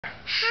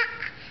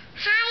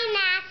Hi,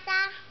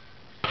 NASA.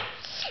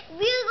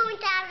 We're going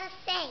to outer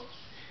space.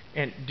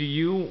 And do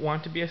you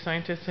want to be a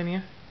scientist,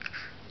 Zinnia?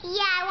 Yeah,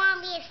 I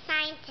want to be a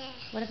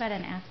scientist. What about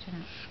an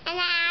astronaut? And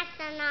an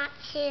astronaut,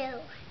 too.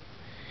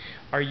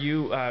 Are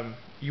you,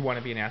 you want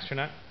to be an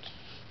astronaut?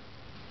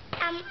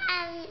 I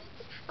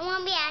want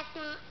to be an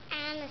astronaut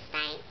and a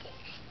scientist.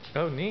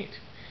 Oh,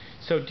 neat.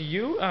 So do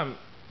you,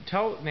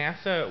 tell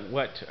NASA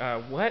what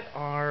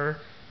are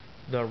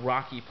the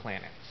rocky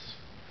planets?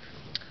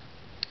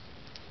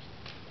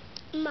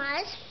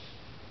 Mars,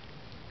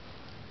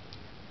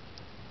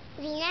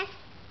 Venus,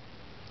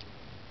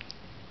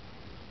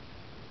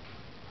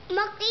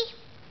 Mercury.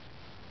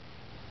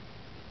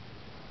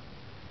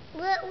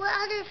 What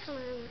other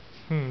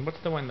planets? What's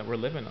the one that we're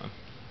living on?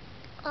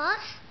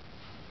 Earth.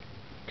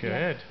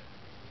 Good.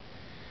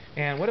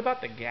 And what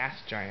about the gas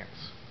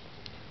giants?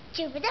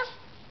 Jupiter,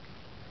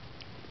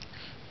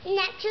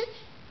 Neptune,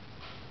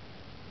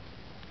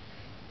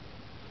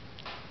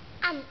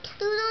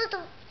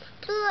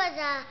 Pluto's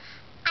a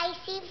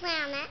icy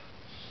planet,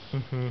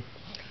 and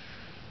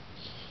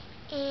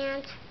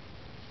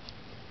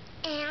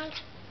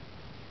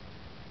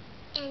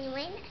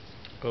anyway,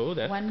 Oh,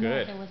 that's one good.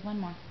 more. There was one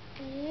more.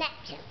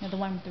 Neptune. No, the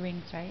one with the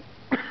rings, right?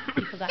 You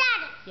forgot.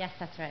 Saturn. Yes,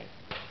 that's right.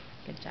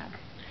 Good job.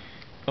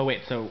 Oh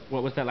wait, so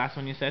what was that last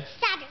one you said?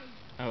 Saturn.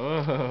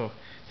 Oh,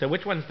 so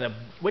which one,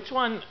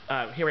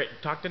 here,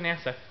 talk to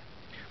NASA.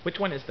 Which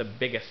one is the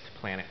biggest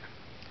planet?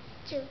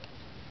 Jupiter.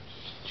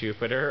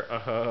 Jupiter?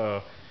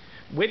 Oh.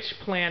 Which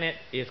planet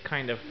is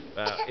kind of,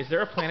 is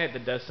there a planet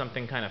that does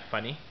something kind of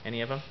funny?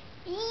 Any of them?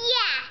 Yeah,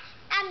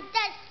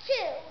 there's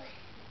two.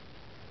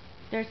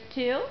 There's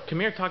two?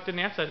 Come here, talk to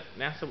NASA.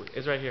 NASA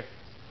is right here.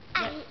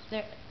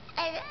 There. Is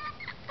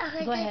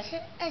Go ahead. Is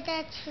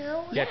that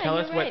two? Yeah, tell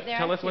us right.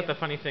 tell us what the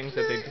funny things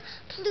that they do.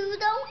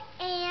 Pluto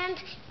and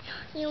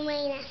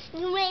Uranus.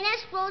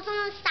 Uranus rolls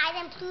on the side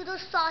and Pluto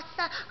starts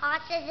to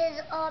arches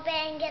his orbit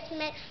and gets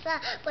mixed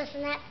up with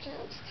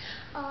Neptune's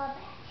orbit.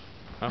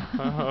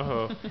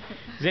 Oh.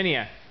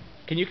 Zinnia,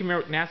 can you come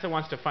here? NASA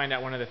wants to find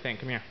out one other thing.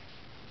 Come here.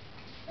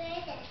 Where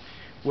is it?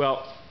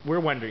 Well, we're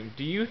wondering,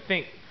 do you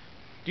think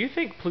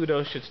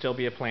Pluto should still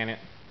be a planet?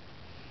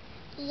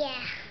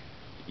 Yeah.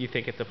 You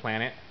think it's a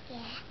planet?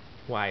 Yeah.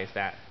 Why is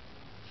that?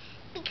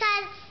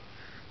 Because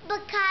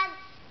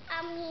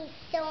he's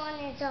still on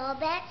his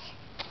orbit.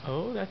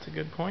 Oh, that's a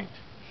good point.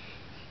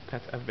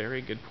 That's a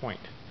very good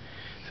point.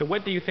 So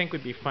what do you think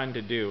would be fun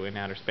to do in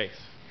outer space?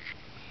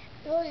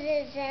 Go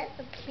visit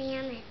the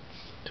planets.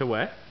 To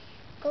what?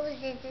 Go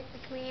visit the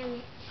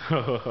planets.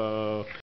 Oh,